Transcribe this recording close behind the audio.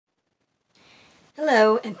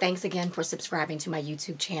Hello, and thanks again for subscribing to my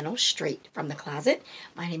YouTube channel, Straight from the Closet.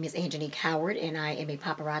 My name is Nique Howard, and I am a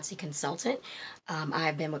paparazzi consultant.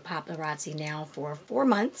 I've been with paparazzi now for 4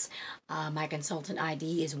 months. My consultant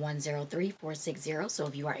ID is 103460, so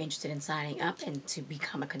if you are interested in signing up and to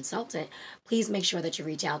become a consultant, please make sure that you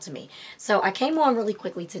reach out to me. So I came on really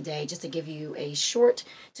quickly today just to give you a short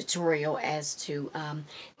tutorial as to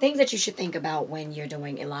things that you should think about when you're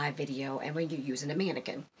doing a live video and when you're using a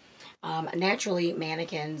mannequin. Naturally,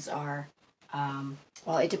 mannequins are,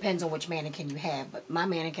 well, it depends on which mannequin you have, but my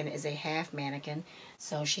mannequin is a half mannequin,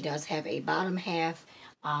 so she does have a bottom half,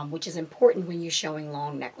 which is important when you're showing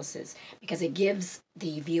long necklaces, because it gives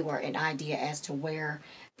the viewer an idea as to where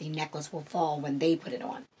the necklace will fall when they put it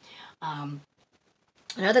on.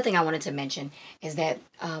 Another thing I wanted to mention is that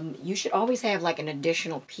you should always have like an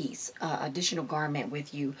additional piece, additional garment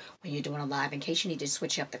with you when you're doing a live in case you need to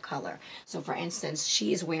switch up the color. So for instance,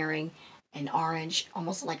 she is wearing an orange,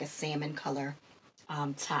 almost like a salmon color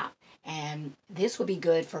top. And this would be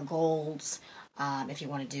good for golds if you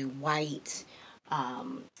want to do white.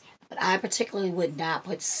 But I particularly would not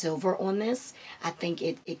put silver on this. I think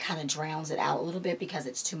it kind of drowns it out a little bit because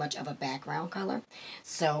it's too much of a background color.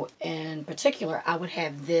 So in particular, I would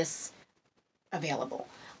have this available.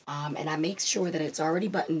 And I make sure that it's already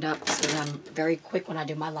buttoned up so that I'm very quick when I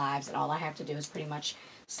do my lives. And all I have to do is pretty much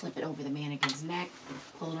slip it over the mannequin's neck,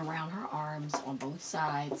 pull it around her arms on both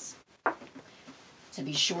sides to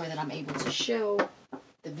be sure that I'm able to show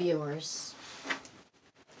the viewers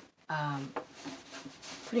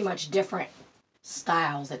pretty much different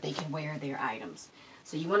styles that they can wear their items.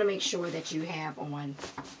 So you want to make sure that you have on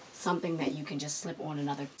something that you can just slip on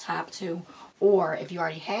another top to, or if you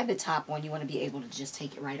already have the top on, you want to be able to just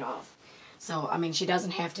take it right off. So, I mean, she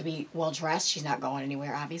doesn't have to be well dressed. She's not going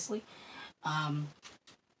anywhere, obviously.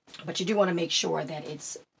 But you do want to make sure that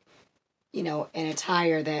it's, you know, an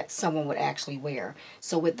attire that someone would actually wear.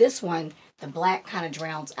 So with this one, the black kind of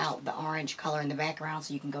drowns out the orange color in the background,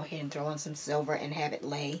 so you can go ahead and throw on some silver and have it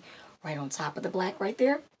lay right on top of the black right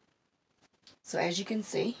there. So as you can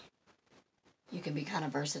see, you can be kind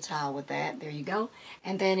of versatile with that. There you go.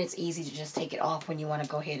 And then it's easy to just take it off when you want to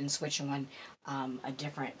go ahead and switch on a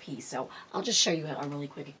different piece. So I'll just show you a really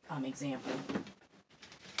quick example.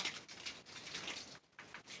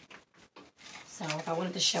 So if I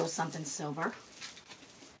wanted to show something silver,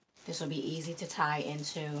 this will be easy to tie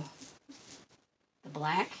into the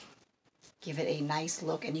black. Give it a nice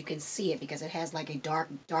look, and you can see it because it has like a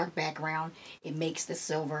dark background. It makes the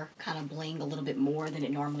silver kind of bling a little bit more than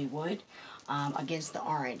it normally would against the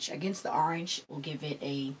orange. Against the orange will give it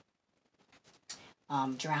a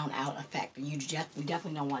drown out effect, and you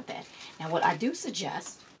definitely don't want that. Now what I do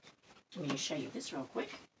suggest, let me just show you this real quick,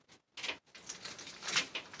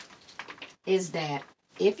 is that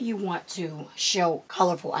if you want to show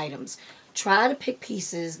colorful items, try to pick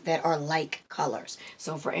pieces that are like colors.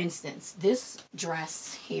 So for instance, this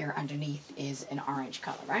dress here underneath is an orange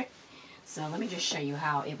color, right? So let me just show you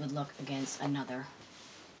how it would look against another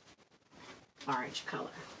orange color.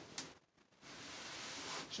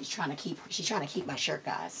 She's trying to keep my shirt,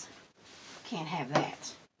 guys. Can't have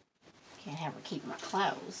that. Can't have her keep my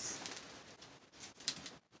clothes.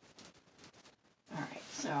 All right,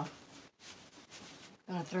 so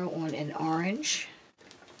I'm going to throw on an orange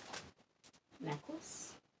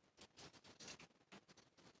necklace.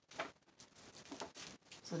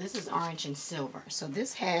 So this is orange and silver. So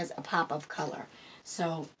this has a pop of color.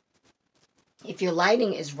 So if your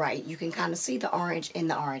lighting is right, you can kind of see the orange in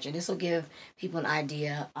the orange. And this will give people an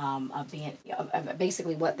idea of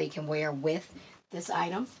basically what they can wear with this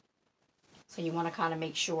item. So you want to kind of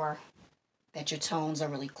make sure that your tones are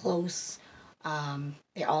really close.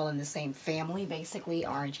 They're all in the same family, basically,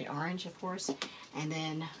 orange and orange, of course. And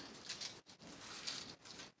then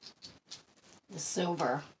the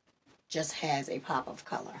silver just has a pop of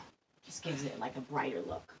color. Just gives it like a brighter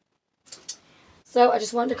look. So I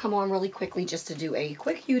just wanted to come on really quickly just to do a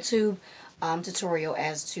quick YouTube tutorial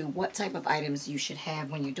as to what type of items you should have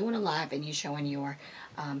when you're doing a live and you're showing your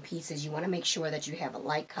pieces. You want to make sure that you have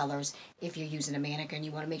light colors. If you're using a mannequin,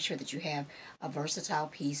 you want to make sure that you have a versatile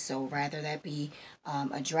piece. So rather that be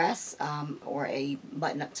a dress or a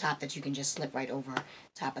button-up top that you can just slip right over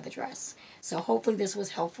top of the dress. So hopefully this was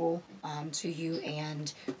helpful to you,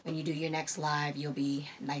 and when you do your next live, you'll be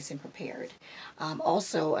nice and prepared.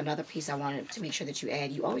 Also, another piece I wanted to make sure that you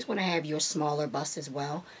add, you always want to have your smaller bust as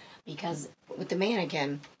well, because with the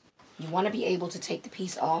mannequin, you want to be able to take the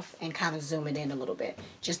piece off and kind of zoom it in a little bit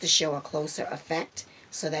just to show a closer effect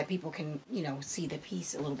so that people can, you know, see the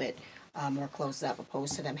piece a little bit more close up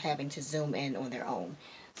opposed to them having to zoom in on their own.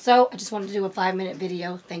 So I just wanted to do a 5-minute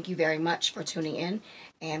video. Thank you very much for tuning in.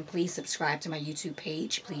 And please subscribe to my YouTube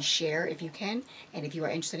page. Please share if you can. And if you are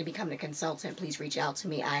interested in becoming a consultant, please reach out to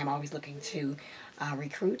me. I am always looking to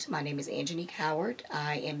recruit. My name is Nique Howard.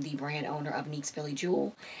 I am the brand owner of Nique's Philly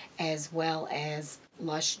Jewel, as well as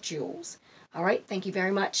Lush Jewels. All right. Thank you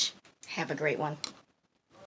very much. Have a great one.